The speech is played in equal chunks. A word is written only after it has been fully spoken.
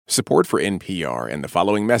Support for NPR and the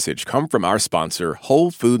following message come from our sponsor,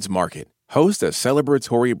 Whole Foods Market. Host a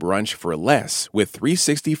celebratory brunch for less with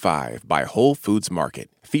 365 by Whole Foods Market,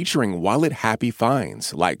 featuring wallet-happy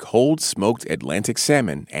finds like cold smoked Atlantic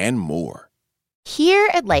salmon and more. Here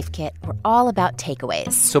at Life Kit, we're all about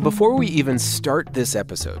takeaways. So before we even start this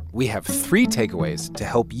episode, we have 3 takeaways to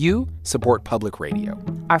help you support public radio.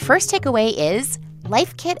 Our first takeaway is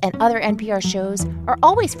Life Kit and other NPR shows are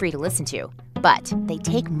always free to listen to, but they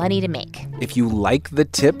take money to make. If you like the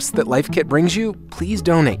tips that Life Kit brings you, please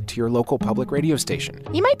donate to your local public radio station.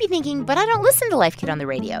 You might be thinking, but I don't listen to Life Kit on the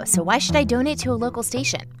radio, so why should I donate to a local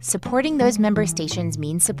station? Supporting those member stations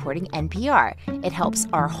means supporting NPR. It helps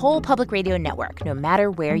our whole public radio network, no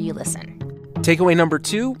matter where you listen. Takeaway number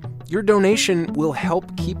 2, your donation will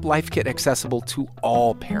help keep Life Kit accessible to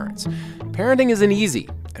all parents. Parenting isn't easy,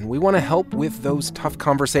 and we want to help with those tough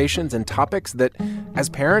conversations and topics that, as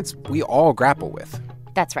parents, we all grapple with.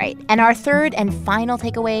 That's right. And our third and final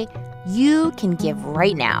takeaway, you can give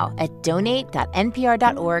right now at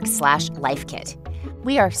donate.npr.org/lifekit.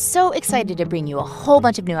 We are so excited to bring you a whole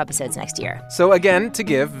bunch of new episodes next year. So again, to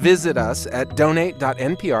give, visit us at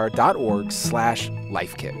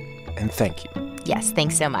donate.npr.org/lifekit. And thank you. Yes,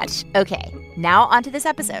 thanks so much. Okay, now on to this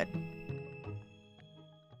episode.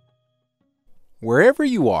 Wherever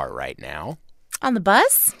you are right now. On the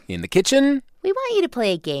bus? In the kitchen. We want you to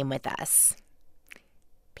play a game with us.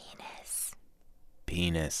 Penis.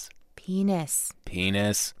 Penis. Penis.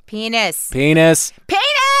 Penis. Penis. Penis.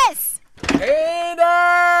 Penis!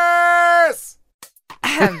 Penis!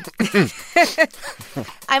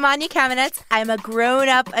 I'm Anya Kamenetz. I'm a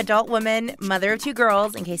grown-up adult woman, mother of 2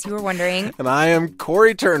 girls, in case you were wondering. And I am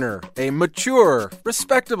Corey Turner, a mature,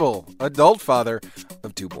 respectable adult father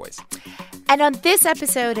of 2 boys. And on this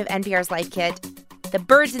episode of NPR's Life Kit, the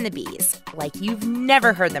birds and the bees, like you've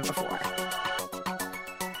never heard them before.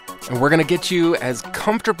 And we're going to get you as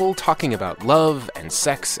comfortable talking about love and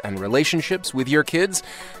sex and relationships with your kids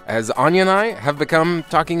as Anya and I have become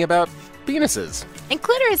talking about penises. And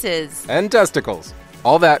clitorises. And testicles.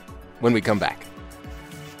 All that when we come back.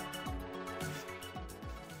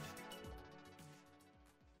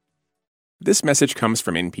 This message comes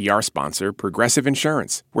from NPR sponsor Progressive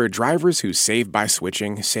Insurance, where drivers who save by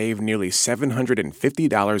switching save nearly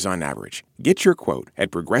 $750 on average. Get your quote at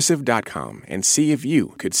Progressive.com and see if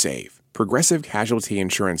you could save. Progressive Casualty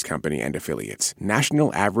Insurance Company and Affiliates.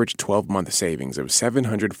 National average 12-month savings of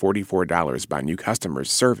 $744 by new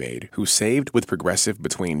customers surveyed who saved with Progressive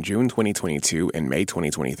between June 2022 and May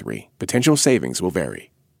 2023. Potential savings will vary.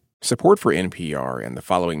 Support for NPR and the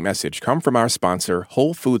following message come from our sponsor,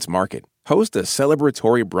 Whole Foods Market. Host a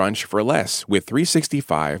celebratory brunch for less with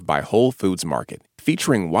 365 by Whole Foods Market,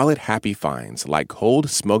 featuring wallet-happy finds like cold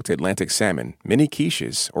smoked Atlantic salmon, mini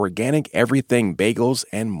quiches, organic everything bagels,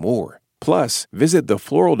 and more. Plus, visit the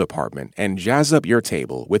floral department and jazz up your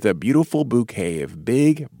table with a beautiful bouquet of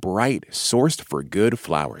big, bright, sourced-for-good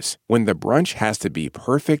flowers. When the brunch has to be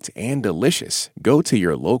perfect and delicious, go to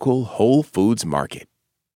your local Whole Foods Market.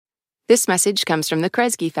 This message comes from the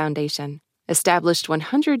Kresge Foundation. Established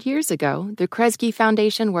 100 years ago, the Kresge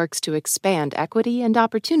Foundation works to expand equity and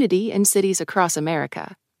opportunity in cities across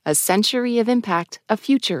America. A century of impact, a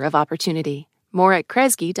future of opportunity. More at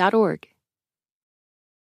kresge.org.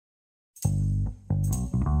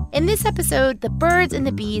 In this episode, the birds and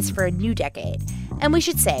the bees for a new decade. And we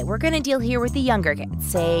should say, we're going to deal here with the younger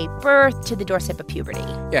kids, say birth to the doorstep of puberty.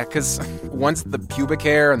 Yeah, because once the pubic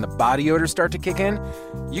hair and the body odor start to kick in,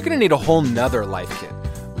 you're going to need a whole nother life kit,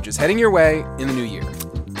 which is heading your way in the new year.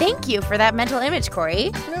 Thank you for that mental image,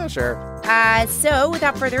 Corey. Yeah, sure. So,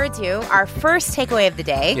 without further ado, our first takeaway of the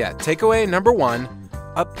day. Yeah, takeaway number 1,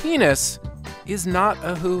 a penis is not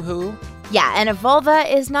a hoo-hoo. Yeah, and a vulva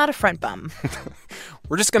is not a front bum.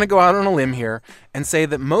 We're just going to go out on a limb here and say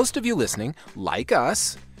that most of you listening, like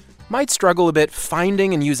us, might struggle a bit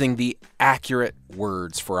finding and using the accurate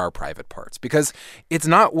words for our private parts because it's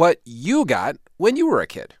not what you got when you were a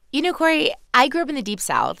kid. You know, Corey, I grew up in the Deep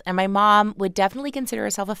South, and my mom would definitely consider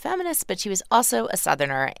herself a feminist, but she was also a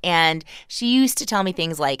Southerner, and she used to tell me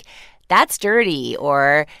things like, that's dirty,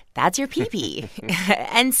 or that's your pee-pee.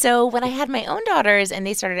 And so when I had my own daughters and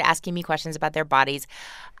they started asking me questions about their bodies,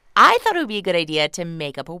 I thought it would be a good idea to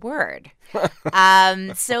make up a word.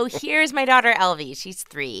 So here's my daughter, Elvie. She's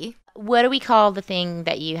 3. What do we call the thing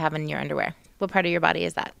that you have in your underwear? What part of your body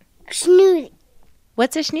is that? Snooty.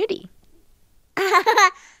 What's a snooty?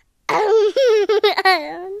 I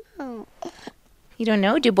don't know. You don't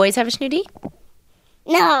know? Do boys have a snooty?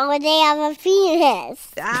 No, they have a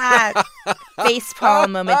penis.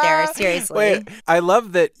 Facepalm moment there, seriously. Wait, I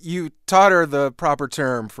love that you taught her the proper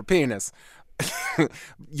term for penis.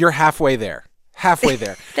 You're halfway there. Halfway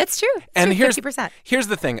there. That's true. And here's 50%. Here's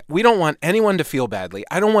the thing. We don't want anyone to feel badly.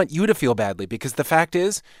 I don't want you to feel badly because the fact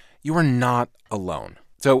is you are not alone.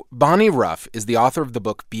 So Bonnie Rough is the author of the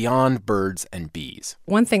book Beyond Birds and Bees.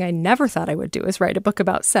 One thing I never thought I would do is write a book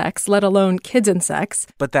about sex, let alone kids and sex.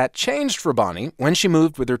 But that changed for Bonnie when she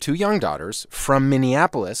moved with her 2 young daughters from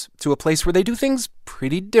Minneapolis to a place where they do things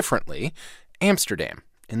pretty differently, Amsterdam,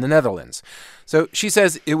 in the Netherlands. So she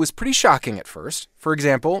says it was pretty shocking at first. For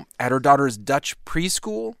example, at her daughter's Dutch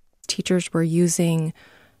preschool, teachers were using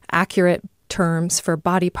accurate terms for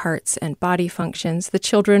body parts and body functions. The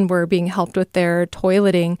children were being helped with their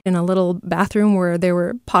toileting in a little bathroom where there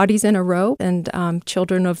were potties in a row, and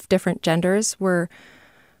children of different genders were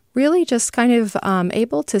really just kind of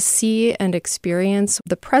able to see and experience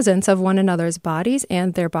the presence of one another's bodies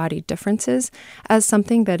and their body differences as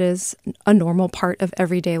something that is a normal part of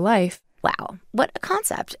everyday life. Wow, what a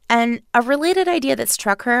concept. And a related idea that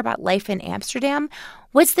struck her about life in Amsterdam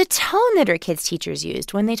was the tone that her kids' teachers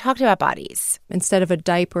used when they talked about bodies. Instead of a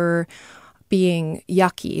diaper being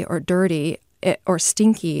yucky or dirty or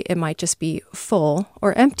stinky, it might just be full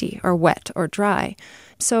or empty or wet or dry.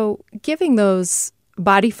 So giving those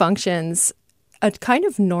body functions a kind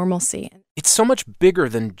of normalcy. It's so much bigger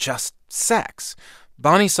than just sex.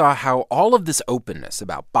 Bonnie saw how all of this openness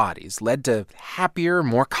about bodies led to happier,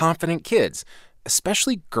 more confident kids,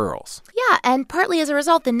 especially girls. Yeah, and partly as a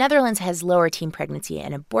result, the Netherlands has lower teen pregnancy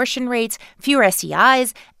and abortion rates, fewer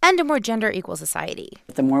STIs, and a more gender-equal society.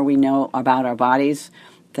 The more we know about our bodies,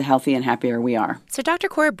 the healthier and happier we are. So Dr.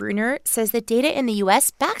 Cora Brunner says that data in the U.S.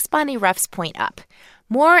 backs Bonnie Ruff's point up.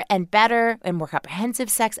 More and better and more comprehensive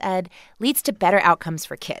sex ed leads to better outcomes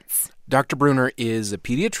for kids. Dr. Brunner is a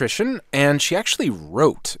pediatrician, and she actually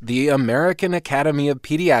wrote the American Academy of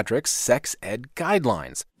Pediatrics Sex Ed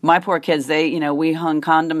Guidelines. My poor kids, we hung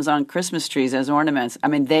condoms on Christmas trees as ornaments. I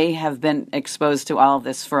mean, they have been exposed to all of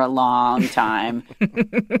this for a long time.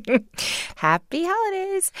 Happy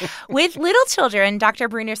holidays. With little children, Dr.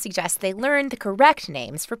 Brunner suggests they learn the correct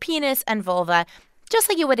names for penis and vulva, just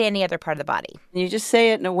like you would any other part of the body. You just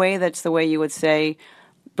say it in a way that's the way you would say,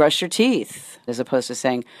 brush your teeth, as opposed to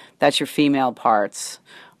saying, that's your female parts,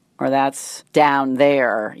 or that's down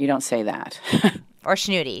there. You don't say that. Or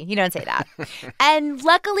schnooty. You don't say that. And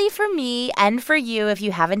luckily for me and for you, if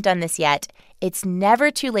you haven't done this yet, it's never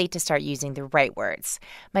too late to start using the right words.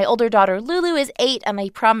 My older daughter, Lulu, is 8, and I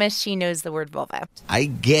promise she knows the word vulva. I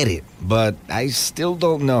get it, but I still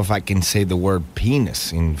don't know if I can say the word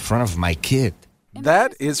penis in front of my kid.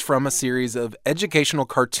 That is from a series of educational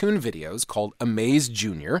cartoon videos called Amaze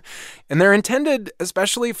Junior, and they're intended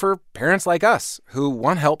especially for parents like us who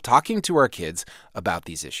want help talking to our kids about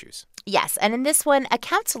these issues. Yes, and in this one, a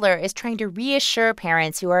counselor is trying to reassure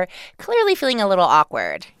parents who are clearly feeling a little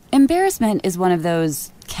awkward. Embarrassment is one of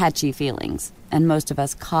those catchy feelings, and most of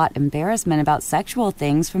us caught embarrassment about sexual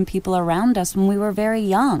things from people around us when we were very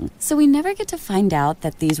young. So we never get to find out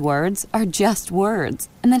that these words are just words,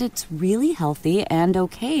 and that it's really healthy and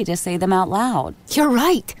okay to say them out loud. You're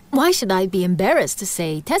right. Why should I be embarrassed to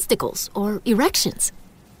say testicles or erections?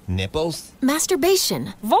 Nipples?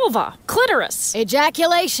 Masturbation. Vulva. Clitoris.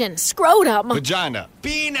 Ejaculation. Scrotum. Vagina.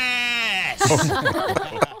 Penis!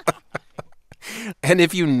 And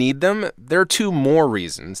if you need them, there are 2 more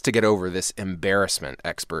reasons to get over this embarrassment,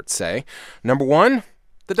 experts say. Number 1,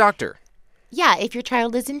 the doctor. Yeah, if your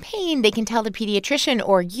child is in pain, they can tell the pediatrician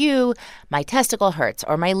or you, my testicle hurts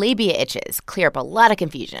or my labia itches. Clear up a lot of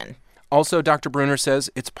confusion. Also, Dr. Brunner says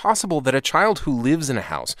it's possible that a child who lives in a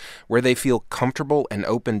house where they feel comfortable and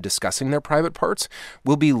open discussing their private parts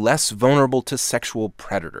will be less vulnerable to sexual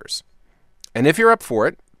predators. And if you're up for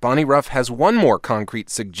it, Bonnie Rough has one more concrete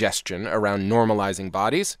suggestion around normalizing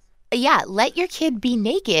bodies. Yeah, let your kid be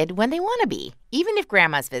naked when they want to be, even if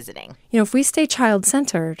grandma's visiting. If we stay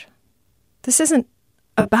child-centered, this isn't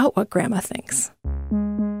about what grandma thinks.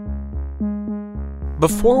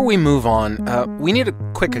 Before we move on, we need a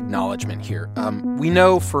quick acknowledgement here. We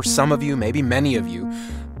know for some of you, maybe many of you,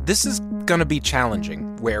 this is going to be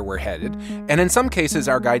challenging where we're headed. And in some cases,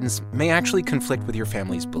 our guidance may actually conflict with your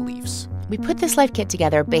family's beliefs. We put this life kit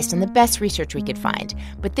together based on the best research we could find,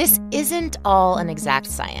 but this isn't all an exact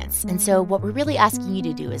science. And so what we're really asking you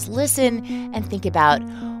to do is listen and think about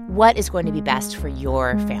what is going to be best for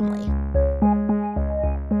your family.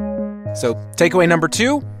 So takeaway number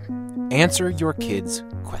 2, answer your kids'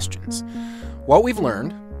 questions. What we've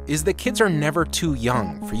learned is that kids are never too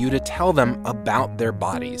young for you to tell them about their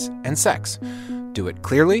bodies and sex. Do it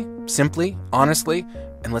clearly, simply, honestly,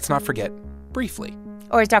 and let's not forget, briefly.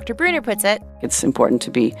 Or as Dr. Brunner puts it, It's important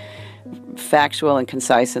to be factual and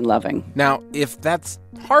concise and loving. Now, if that's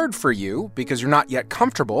hard for you because you're not yet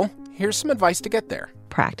comfortable, here's some advice to get there.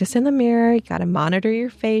 Practice in the mirror. You got to monitor your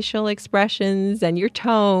facial expressions and your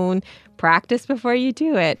tone. Practice before you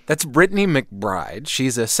do it. That's Brittany McBride.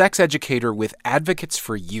 She's a sex educator with Advocates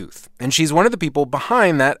for Youth, and she's one of the people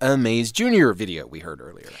behind that Amaze Junior video we heard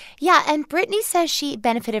earlier. Yeah, and Brittany says she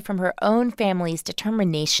benefited from her own family's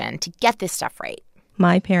determination to get this stuff right.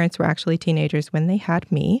 My parents were actually teenagers when they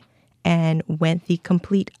had me and went the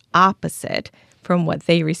complete opposite from what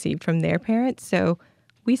they received from their parents. So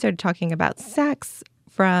we started talking about sex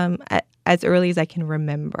from as early as I can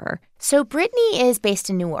remember. So Brittany is based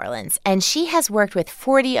in New Orleans, and she has worked with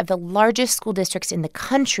 40 of the largest school districts in the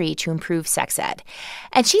country to improve sex ed.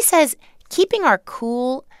 And she says keeping our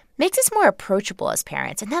cool makes us more approachable as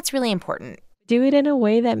parents, and that's really important. Do it in a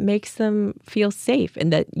way that makes them feel safe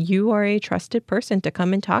and that you are a trusted person to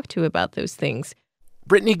come and talk to about those things.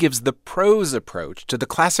 Brittany gives the pros approach to the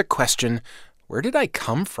classic question, where did I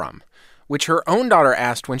come from? Which her own daughter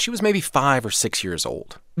asked when she was maybe 5 or 6 years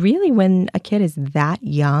old. Really, when a kid is that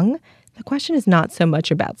young, the question is not so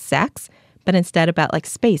much about sex, but instead about like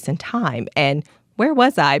space and time and where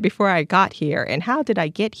was I before I got here and how did I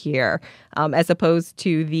get here, as opposed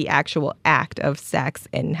to the actual act of sex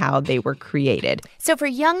and how they were created. So for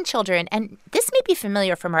young children, and this may be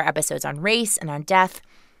familiar from our episodes on race and on death,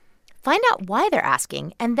 find out why they're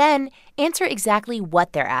asking and then answer exactly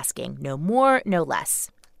what they're asking. No more, no less.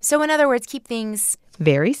 So in other words, keep things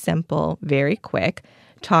very simple, very quick,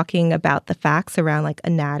 talking about the facts around like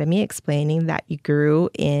anatomy, explaining that you grew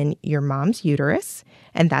in your mom's uterus,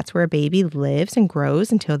 and that's where a baby lives and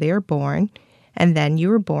grows until they are born. And then you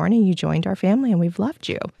were born and you joined our family and we've loved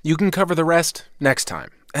you. You can cover the rest next time.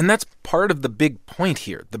 And that's part of the big point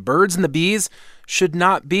here. The birds and the bees should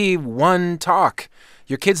not be one talk.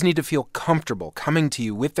 Your kids need to feel comfortable coming to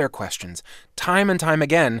you with their questions time and time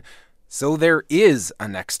again, so there is a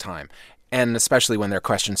next time, and especially when their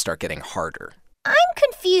questions start getting harder. I'm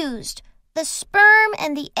confused. The sperm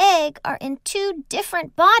and the egg are in two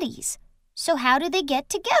different bodies. So how do they get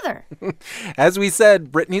together? As we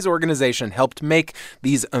said, Brittany's organization helped make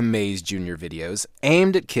these Amaze Junior videos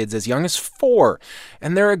aimed at kids as young as 4.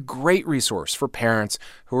 And they're a great resource for parents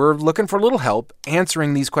who are looking for a little help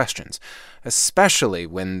answering these questions, especially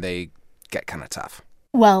when they get kind of tough.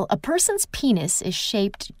 Well, a person's penis is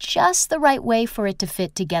shaped just the right way for it to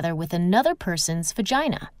fit together with another person's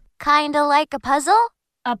vagina. Kinda like a puzzle?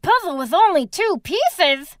 A puzzle with only 2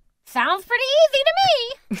 pieces? Sounds pretty easy to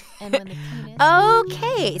me. And when the penis...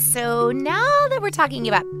 Okay, so now that we're talking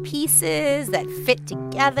about pieces that fit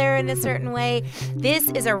together in a certain way, this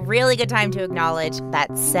is a really good time to acknowledge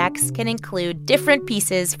that sex can include different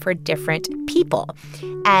pieces for different people.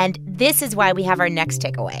 And this is why we have our next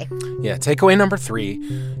takeaway. Yeah, takeaway number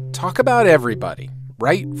 3, talk about everybody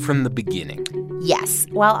right from the beginning. Yes,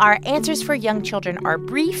 while our answers for young children are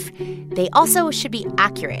brief, they also should be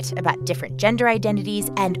accurate about different gender identities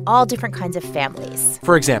and all different kinds of families.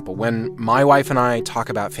 For example, when my wife and I talk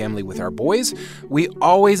about family with our boys, we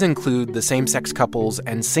always include the same-sex couples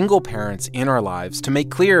and single parents in our lives to make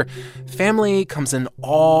clear family comes in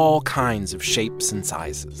all kinds of shapes and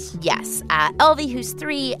sizes. Yes. Elvie, who's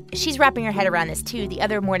 3, she's wrapping her head around this too. The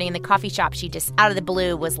other morning in the coffee shop, she just out of the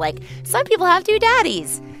blue was like, some people have 2 daddies.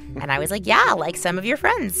 And I was like, yeah, like some of your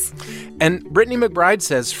friends. And Brittany McBride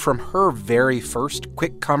says from her very first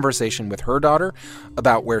quick conversation with her daughter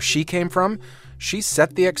about where she came from, she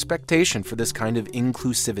set the expectation for this kind of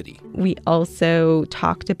inclusivity. We also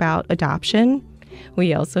talked about adoption.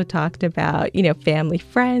 We also talked about, family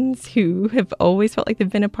friends who have always felt like they've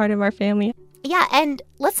been a part of our family. Yeah, and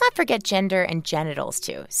let's not forget gender and genitals,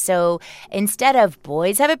 too. So instead of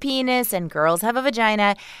boys have a penis and girls have a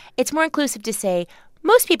vagina, it's more inclusive to say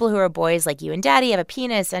most people who are boys like you and daddy have a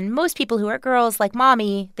penis, and most people who are girls like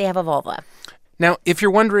mommy, they have a vulva. Now, if you're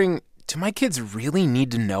wondering, do my kids really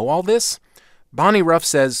need to know all this? Bonnie Ruff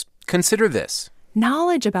says, consider this.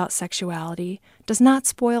 Knowledge about sexuality does not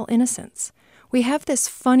spoil innocence. We have this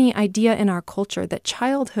funny idea in our culture that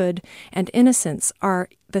childhood and innocence are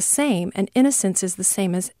the same, and innocence is the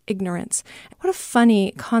same as ignorance. What a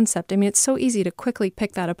funny concept. I mean, it's so easy to quickly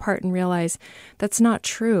pick that apart and realize that's not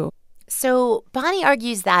true. So Bonnie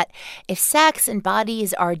argues that if sex and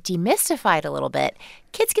bodies are demystified a little bit,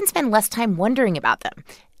 kids can spend less time wondering about them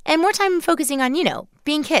and more time focusing on,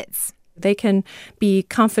 being kids. They can be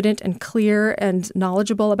confident and clear and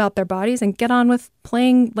knowledgeable about their bodies and get on with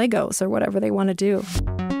playing Legos or whatever they want to do.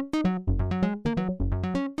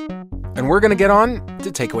 And we're going to get on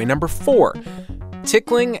to takeaway number 4.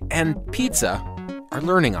 Tickling and pizza are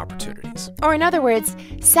learning opportunities. Or in other words,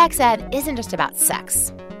 sex ed isn't just about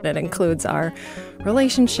sex. It includes our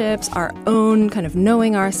relationships, our own kind of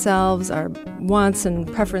knowing ourselves, our wants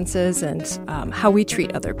and preferences, and how we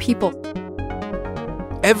treat other people.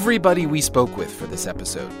 Everybody we spoke with for this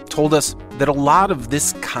episode told us that a lot of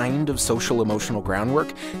this kind of social-emotional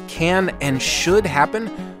groundwork can and should happen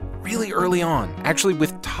really early on, actually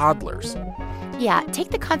with toddlers. Yeah,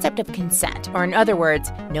 take the concept of consent, or in other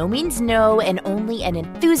words, no means no and only an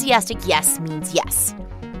enthusiastic yes means yes.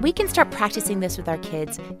 We can start practicing this with our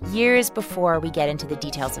kids years before we get into the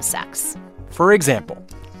details of sex. For example,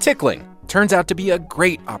 tickling turns out to be a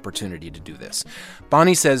great opportunity to do this.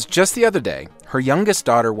 Bonnie says just the other day, her youngest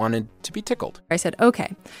daughter wanted to be tickled. I said,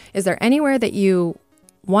 okay, is there anywhere that you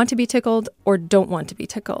want to be tickled or don't want to be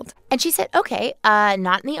tickled? And she said, okay,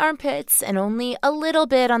 not in the armpits and only a little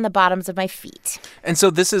bit on the bottoms of my feet. And so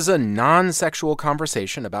this is a non-sexual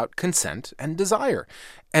conversation about consent and desire.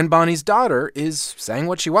 And Bonnie's daughter is saying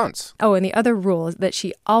what she wants. Oh, and the other rule that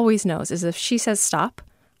she always knows is if she says stop,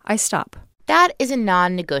 I stop. That is a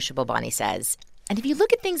non-negotiable, Bonnie says. And if you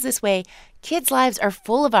look at things this way, kids' lives are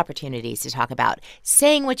full of opportunities to talk about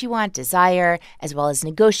saying what you want, desire, as well as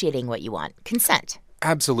negotiating what you want, consent.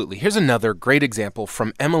 Absolutely. Here's another great example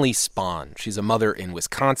from Emily Spahn. She's a mother in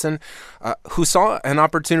Wisconsin who saw an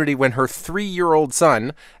opportunity when her 3-year-old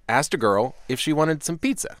son asked a girl if she wanted some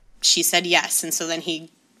pizza. She said yes, and so then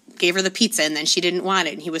he gave her the pizza, and then she didn't want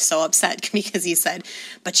it, and he was so upset because he said,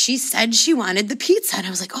 but she said she wanted the pizza. And I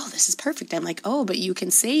was like, oh, this is perfect. I'm like, oh, but you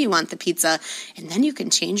can say you want the pizza, and then you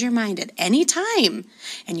can change your mind at any time,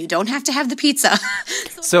 and you don't have to have the pizza.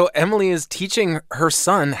 So Emily is teaching her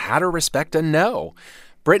son how to respect a no.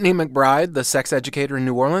 Brittany McBride, the sex educator in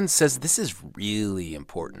New Orleans, says this is really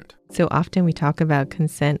important. So often we talk about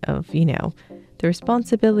consent of, the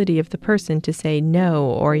responsibility of the person to say no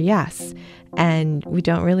or yes. And we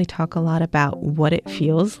don't really talk a lot about what it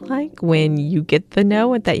feels like when you get the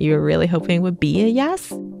no that you were really hoping would be a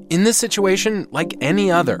yes. In this situation, like any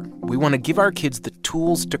other, we want to give our kids the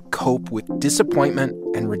tools to cope with disappointment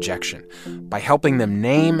and rejection by helping them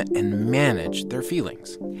name and manage their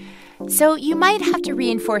feelings. So you might have to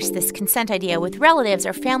reinforce this consent idea with relatives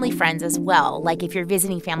or family friends as well, like if you're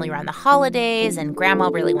visiting family around the holidays and grandma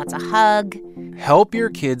really wants a hug. Help your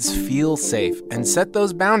kids feel safe and set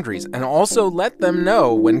those boundaries, and also let them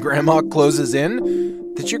know when grandma closes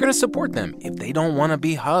in that you're going to support them if they don't want to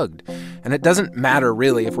be hugged. And it doesn't matter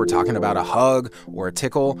really if we're talking about a hug or a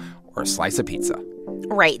tickle or a slice of pizza.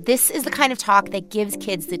 Right. This is the kind of talk that gives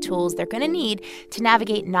kids the tools they're going to need to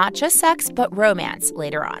navigate not just sex, but romance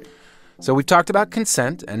later on. So we've talked about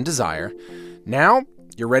consent and desire. Now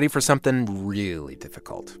you're ready for something really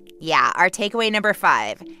difficult. Yeah, our takeaway number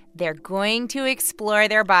 5. They're going to explore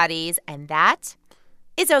their bodies, and that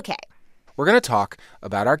is okay. We're going to talk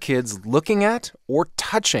about our kids looking at or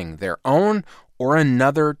touching their own or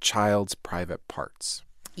another child's private parts.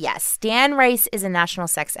 Yes, Dan Rice is a national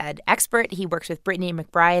sex ed expert. He works with Brittany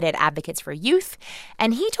McBride at Advocates for Youth,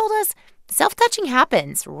 and he told us self-touching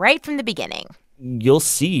happens right from the beginning. You'll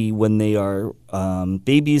see when they are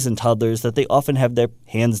babies and toddlers that they often have their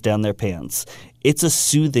hands down their pants. It's a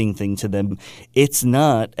soothing thing to them. It's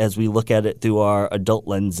not, as we look at it through our adult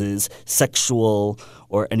lenses, sexual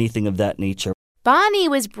or anything of that nature. Bonnie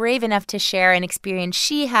was brave enough to share an experience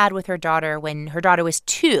she had with her daughter when her daughter was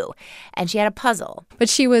 2, and she had a puzzle. But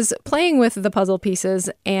she was playing with the puzzle pieces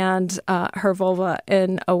and her vulva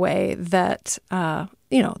in a way that,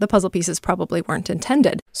 the puzzle pieces probably weren't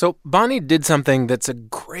intended. So Bonnie did something that's a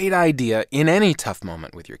great idea in any tough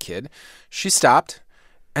moment with your kid. She stopped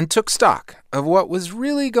and took stock of what was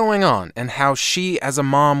really going on and how she, as a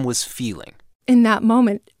mom, was feeling. In that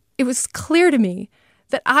moment, it was clear to me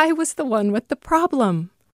that I was the one with the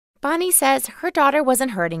problem. Bonnie says her daughter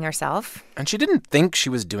wasn't hurting herself. And she didn't think she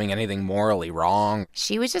was doing anything morally wrong.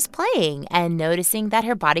 She was just playing and noticing that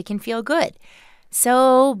her body can feel good.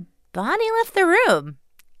 So Bonnie left the room.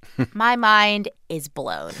 My mind is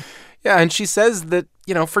blown. Yeah, and she says that,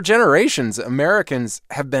 for generations, Americans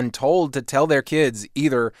have been told to tell their kids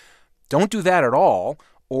either don't do that at all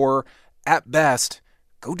or, at best,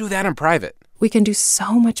 go do that in private. We can do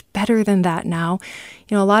so much better than that now.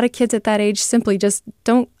 A lot of kids at that age simply just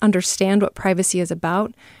don't understand what privacy is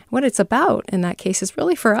about. What it's about, in that case, is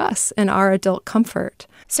really for us and our adult comfort.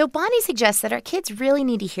 So Bonnie suggests that our kids really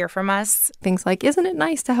need to hear from us. Things like, isn't it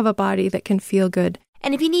nice to have a body that can feel good?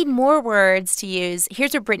 And if you need more words to use,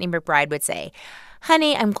 here's what Brittany McBride would say.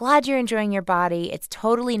 Honey, I'm glad you're enjoying your body. It's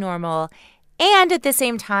totally normal. And at the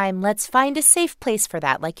same time, let's find a safe place for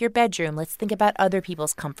that, like your bedroom. Let's think about other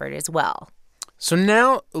people's comfort as well. So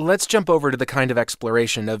now let's jump over to the kind of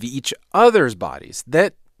exploration of each other's bodies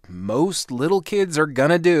that most little kids are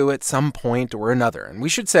gonna do at some point or another. And we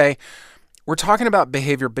should say, we're talking about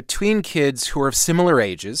behavior between kids who are of similar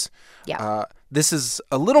ages. Yeah. This is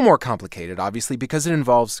a little more complicated, obviously, because it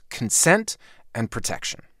involves consent and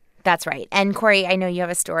protection. That's right. And Corey, I know you have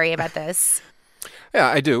a story about this. Yeah,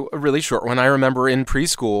 I do. A really short one. I remember in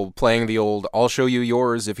preschool playing the old I'll show you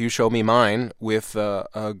yours if you show me mine with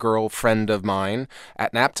a girlfriend of mine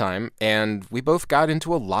at nap time, and we both got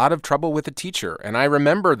into a lot of trouble with the teacher. And I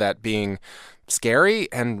remember that being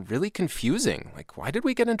scary and really confusing. Like, why did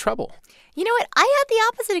we get in trouble? You know what? I had the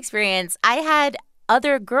opposite experience. I had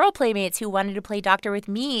other girl playmates who wanted to play doctor with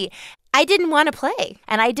me. I didn't want to play,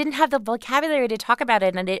 and I didn't have the vocabulary to talk about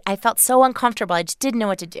it, and I felt so uncomfortable. I just didn't know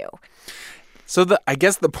what to do. So I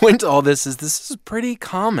guess the point to all this is pretty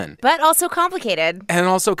common. But also complicated. And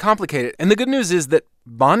the good news is that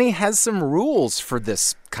Bonnie has some rules for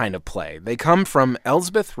this kind of play. They come from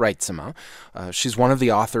Elsbeth Reitsema. She's one of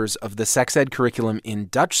the authors of the sex ed curriculum in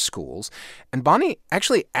Dutch schools. And Bonnie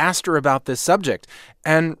actually asked her about this subject.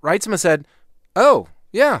 And Reitsema said, "Oh,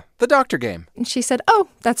 yeah, the doctor game." And she said, "Oh,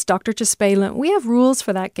 that's Dr. Spelen. We have rules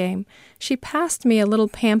for that game." She passed me a little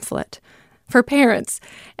pamphlet for parents.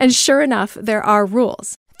 And sure enough, there are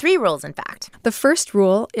rules. 3 rules, in fact. The first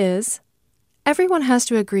rule is everyone has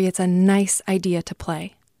to agree it's a nice idea to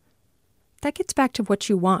play. That gets back to what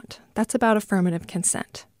you want. That's about affirmative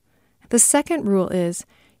consent. The second rule is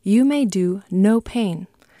you may do no pain.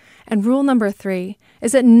 And rule number 3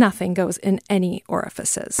 is that nothing goes in any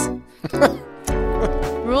orifices.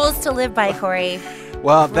 Rules to live by, Corey.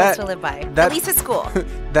 Well, rules to live by. At least at school.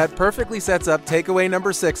 That perfectly sets up takeaway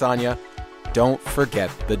number 6, Anya. Don't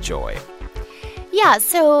forget the joy. Yeah,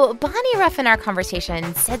 so Bonnie Ruff in our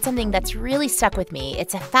conversation said something that's really stuck with me.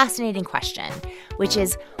 It's a fascinating question, which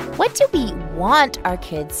is, what do we want our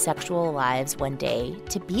kids' sexual lives one day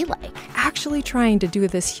to be like? Actually trying to do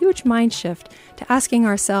this huge mind shift to asking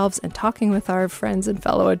ourselves and talking with our friends and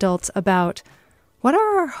fellow adults about what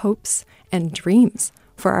are our hopes and dreams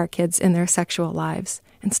for our kids in their sexual lives,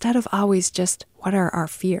 instead of always just what are our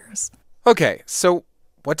fears. Okay, so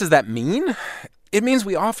what does that mean? It means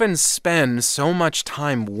we often spend so much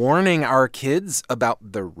time warning our kids about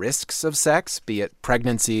the risks of sex, be it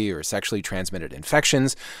pregnancy or sexually transmitted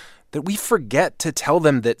infections, that we forget to tell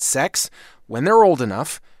them that sex, when they're old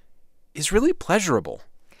enough, is really pleasurable.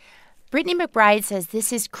 Brittany McBride says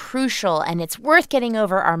this is crucial and it's worth getting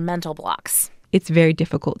over our mental blocks. It's very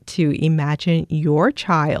difficult to imagine your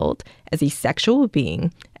child as a sexual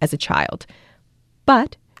being as a child.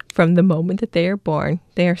 But from the moment that they are born,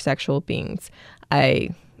 they are sexual beings. I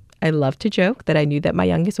love to joke that I knew that my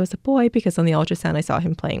youngest was a boy because on the ultrasound I saw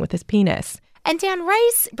him playing with his penis. And Dan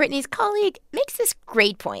Rice, Brittany's colleague, makes this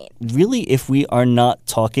great point. Really, if we are not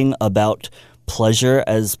talking about pleasure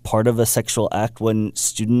as part of a sexual act when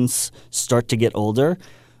students start to get older,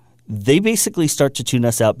 they basically start to tune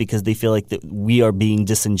us out because they feel like that we are being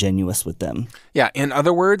disingenuous with them. Yeah, in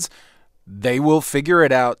other words, they will figure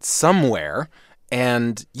it out somewhere,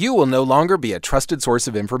 and you will no longer be a trusted source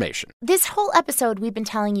of information. This whole episode, we've been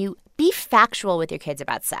telling you, be factual with your kids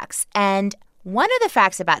about sex. And one of the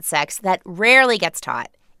facts about sex that rarely gets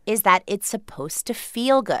taught is that it's supposed to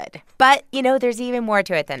feel good. But, there's even more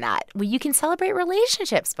to it than that. You can celebrate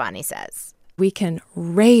relationships, Bonnie says. We can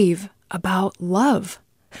rave about love.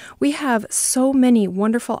 We have so many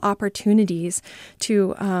wonderful opportunities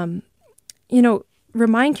to,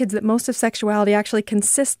 remind kids that most of sexuality actually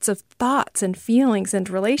consists of thoughts and feelings and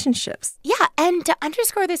relationships. Yeah, and to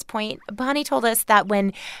underscore this point, Bonnie told us that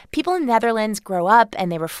when people in the Netherlands grow up and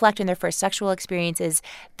they reflect on their first sexual experiences,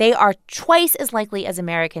 they are twice as likely as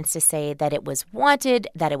Americans to say that it was wanted,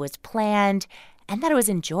 that it was planned, and that it was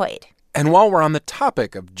enjoyed. And while we're on the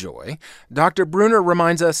topic of joy, Dr. Brunner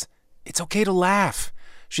reminds us it's okay to laugh.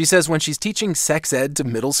 She says when she's teaching sex ed to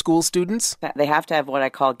middle school students, they have to have what I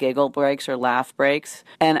call giggle breaks or laugh breaks.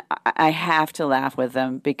 And I have to laugh with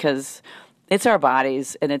them because it's our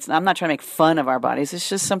bodies. And I'm not trying to make fun of our bodies. It's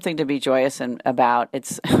just something to be joyous about.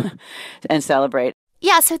 And celebrate.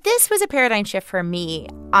 Yeah, so this was a paradigm shift for me,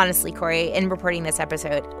 honestly, Corey, in reporting this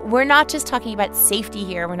episode. We're not just talking about safety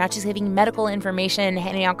here. We're not just giving medical information,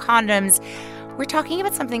 handing out condoms. We're talking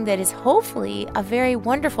about something that is hopefully a very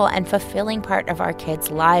wonderful and fulfilling part of our kids'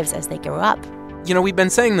 lives as they grow up. We've been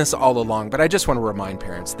saying this all along, but I just want to remind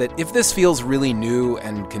parents that if this feels really new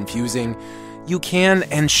and confusing, you can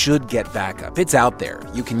and should get backup. It's out there.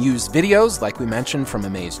 You can use videos, like we mentioned, from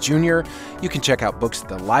Amaze Junior. You can check out books at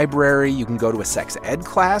the library. You can go to a sex ed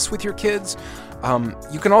class with your kids.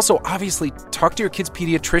 You can also obviously talk to your kid's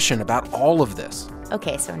pediatrician about all of this.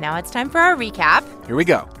 Okay, so now it's time for our recap. Here we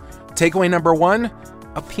go. Takeaway number 1,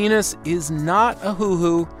 a penis is not a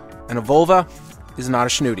hoo-hoo, and a vulva is not a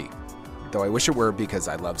schnooty. Though I wish it were because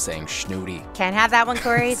I love saying schnooty. Can't have that one,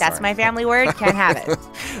 Corey. That's my family word. Can't have it.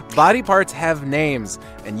 Body parts have names,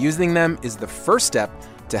 and using them is the first step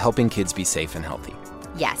to helping kids be safe and healthy.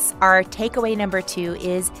 Yes. Our takeaway number 2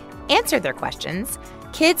 is answer their questions.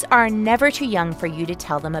 Kids are never too young for you to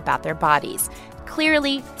tell them about their bodies.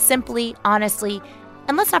 Clearly, simply, honestly,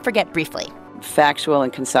 and let's not forget briefly. Factual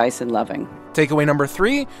and concise and loving. Takeaway number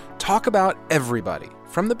 3, talk about everybody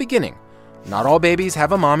from the beginning. Not all babies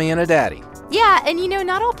have a mommy and a daddy. Yeah, and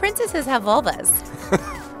not all princesses have vulvas.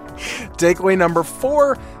 Takeaway number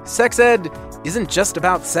 4, sex ed isn't just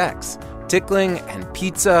about sex. Tickling and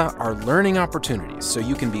pizza are learning opportunities, so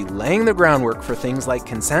you can be laying the groundwork for things like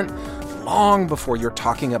consent long before you're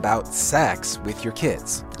talking about sex with your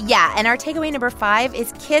kids. Yeah, and our takeaway number 5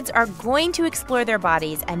 is kids are going to explore their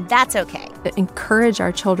bodies, and that's okay. Encourage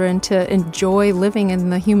our children to enjoy living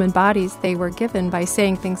in the human bodies they were given by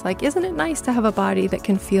saying things like, isn't it nice to have a body that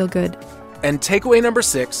can feel good? And takeaway number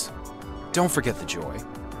 6, don't forget the joy.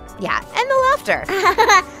 Yeah, and the laughter.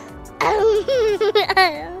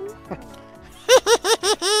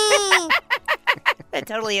 That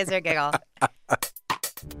totally is her giggle.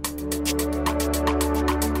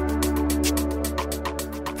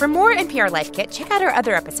 For more NPR Life Kit, check out our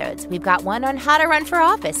other episodes. We've got one on how to run for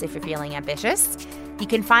office if you're feeling ambitious. You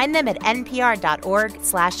can find them at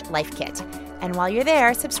npr.org/lifekit. And while you're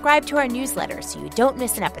there, subscribe to our newsletter so you don't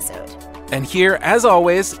miss an episode. And here, as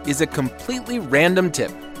always, is a completely random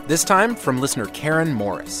tip, this time from listener Karen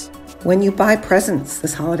Morris. When you buy presents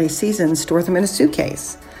this holiday season, store them in a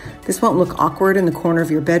suitcase. This won't look awkward in the corner of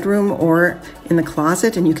your bedroom or in the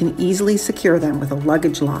closet, and you can easily secure them with a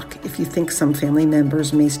luggage lock if you think some family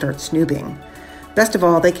members may start snooping. Best of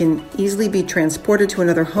all, they can easily be transported to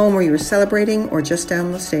another home where you are celebrating or just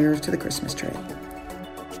down the stairs to the Christmas tree.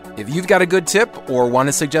 If you've got a good tip or want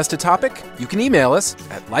to suggest a topic, you can email us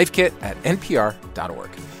at lifekit@npr.org.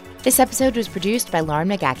 This episode was produced by Lauren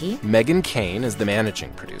McGackie. Megan Kane is the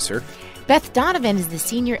managing producer. Beth Donovan is the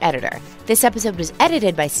senior editor. This episode was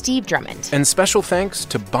edited by Steve Drummond. And special thanks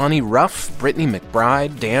to Bonnie Ruff, Brittany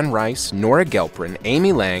McBride, Dan Rice, Nora Gelprin,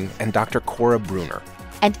 Amy Lang, and Dr. Cora Bruner.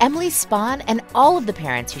 And Emily Spahn and all of the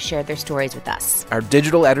parents who shared their stories with us. Our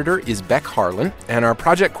digital editor is Beck Harlan, and our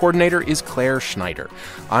project coordinator is Claire Schneider.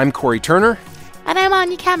 I'm Corey Turner. And I'm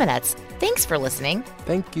Anya Kamenetz. Thanks for listening.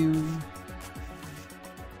 Thank you.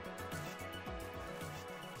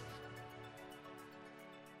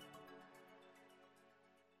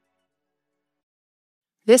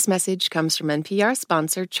 This message comes from NPR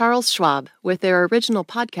sponsor Charles Schwab with their original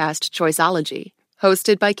podcast, Choiceology.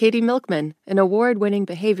 Hosted by Katie Milkman, an award-winning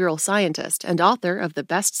behavioral scientist and author of the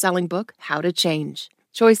best-selling book, How to Change.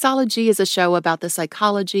 Choiceology is a show about the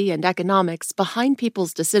psychology and economics behind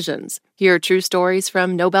people's decisions. Hear true stories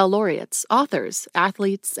from Nobel laureates, authors,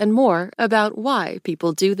 athletes, and more about why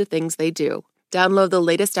people do the things they do. Download the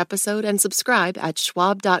latest episode and subscribe at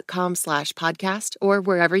schwab.com/podcast or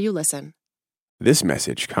wherever you listen. This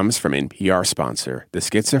message comes from NPR sponsor, the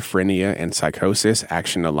Schizophrenia and Psychosis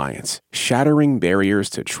Action Alliance, shattering barriers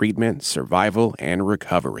to treatment, survival, and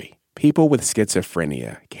recovery. People with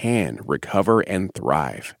schizophrenia can recover and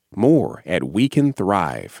thrive. More at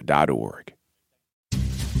wecanthrive.org.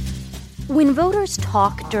 When voters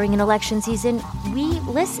talk during an election season, we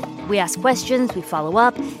listen. We ask questions, we follow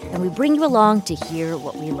up, and we bring you along to hear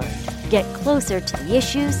what we learned. Get closer to the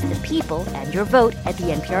issues, the people, and your vote at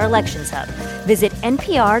the NPR Elections Hub. Visit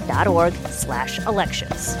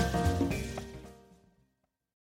npr.org/elections.